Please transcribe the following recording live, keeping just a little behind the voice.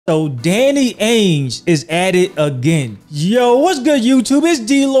So Danny Ainge is at it again. Yo, what's good, YouTube? It's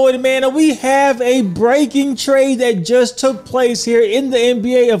DLloyd, man, and we have a breaking trade that just took place here in the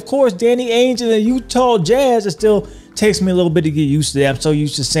NBA. Of course, Danny Ainge and the Utah Jazz. It still takes me a little bit to get used to that. I'm so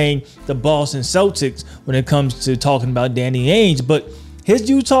used to saying the Boston Celtics when it comes to talking about Danny Ainge, but his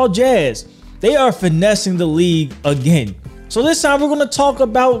Utah Jazz, they are finessing the league again. So this time we're going to talk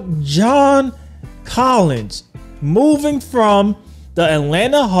about John Collins moving from the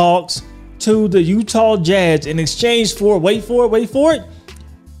Atlanta Hawks to the Utah Jazz in exchange for, wait for it,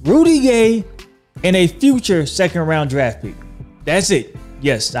 Rudy Gay and a future second-round draft pick. That's it.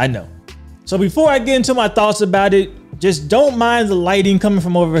 Yes, I know. So before I get into my thoughts about it, just don't mind the lighting coming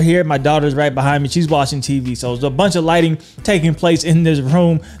from over here. My daughter's right behind me. She's watching TV. So there's a bunch of lighting taking place in this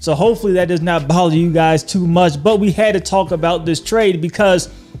room. So hopefully that does not bother you guys too much. But we had to talk about this trade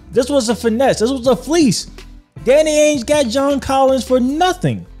because this was a finesse. This was a fleece. Danny Ainge got John Collins for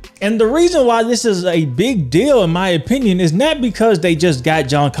nothing. And the reason why this is a big deal, in my opinion, is not because they just got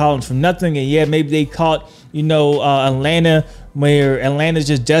John Collins for nothing. And yeah, maybe they caught, Atlanta, where Atlanta's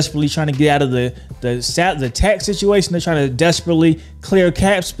just desperately trying to get out of the tax situation. They're trying to desperately clear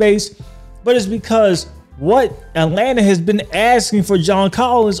cap space. But it's because what Atlanta has been asking for John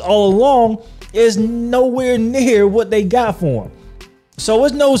Collins all along is nowhere near what they got for him. So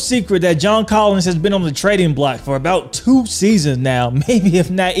it's no secret that John Collins has been on the trading block for about 2 seasons now, maybe if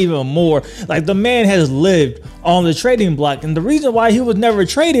not even more. Like, the man has lived on the trading block. And the reason why he was never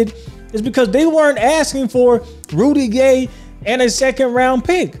traded is because they weren't asking for Rudy Gay and a second-round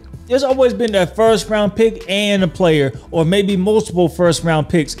pick. There's always been a first-round pick and a player, or maybe multiple first-round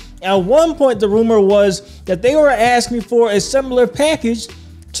picks. At one point, the rumor was that they were asking for a similar package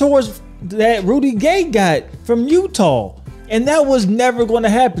towards that Rudy Gay got from Utah. And that was never going to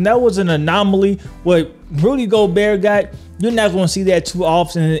happen. That was an anomaly. What Rudy Gobert got, you're not going to see that too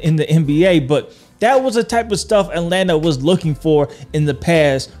often in the NBA. But that was the type of stuff Atlanta was looking for in the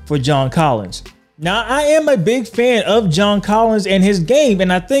past for John Collins. Now, I am a big fan of John Collins and his game,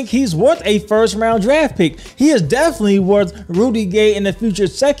 and I think he's worth a first-round draft pick. He is definitely worth Rudy Gay in the future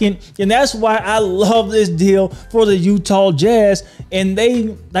second, and that's why I love this deal for the Utah Jazz. And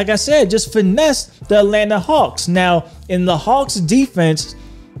they, like I said, just finessed the Atlanta Hawks. Now, in the Hawks defense,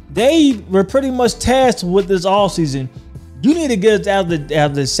 they were pretty much tasked with this offseason. You need to get us out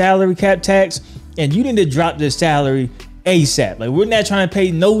of the salary cap tax, and you need to drop this salary ASAP. Like, we're not trying to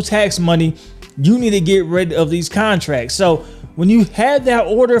pay no tax money. You need to get rid of these contracts. So when you have that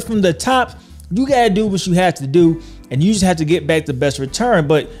order from the top, you got to do what you have to do, and you just have to get back the best return.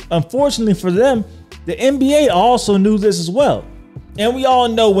 But unfortunately for them, the NBA also knew this as well. And we all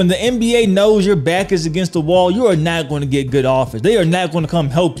know when the NBA knows your back is against the wall, you are not going to get good offers. They are not going to come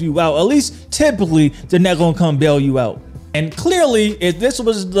help you out. At least typically, they're not going to come bail you out. And clearly, if this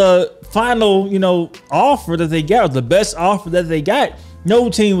was the final, offer that they got, or the best offer that they got,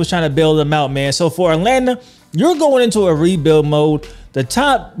 no team was trying to bail them out, man. So for Atlanta, you're going into a rebuild mode. The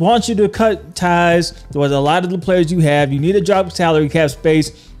top wants you to cut ties with a lot of the players you have. You need to drop salary cap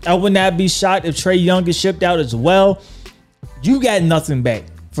space. I would not be shocked if Trae Young is shipped out as well. You got nothing back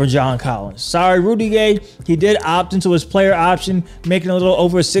for John Collins. Sorry, Rudy Gay. He did opt into his player option, making a little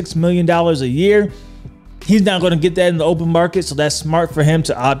over $6 million a year. He's not going to get that in the open market, so that's smart for him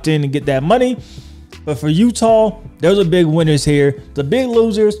to opt in and get that money. But for Utah, those are big winners here. The big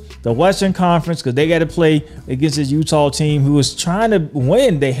losers, the Western Conference, because they got to play against this Utah team who is trying to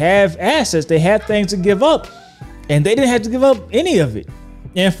win. They have assets. They have things to give up, and they didn't have to give up any of it.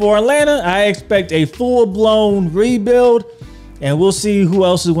 And for Atlanta, I expect a full-blown rebuild, and we'll see who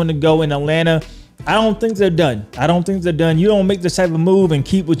else is going to go in Atlanta. I don't think they're done. I don't think they're done. You don't make this type of move and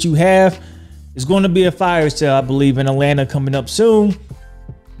keep what you have. It's going to be a fire sale, I believe, in Atlanta coming up soon.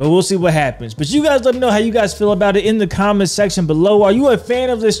 But we'll see what happens. But you guys let me know how you guys feel about it in the comment section below. Are you a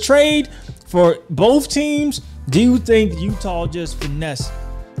fan of this trade for both teams? Do you think Utah just finessed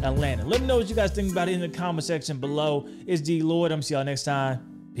Atlanta? Let me know what you guys think about it in the comment section below. It's DLloyd. I'm see y'all next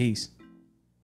time. Peace.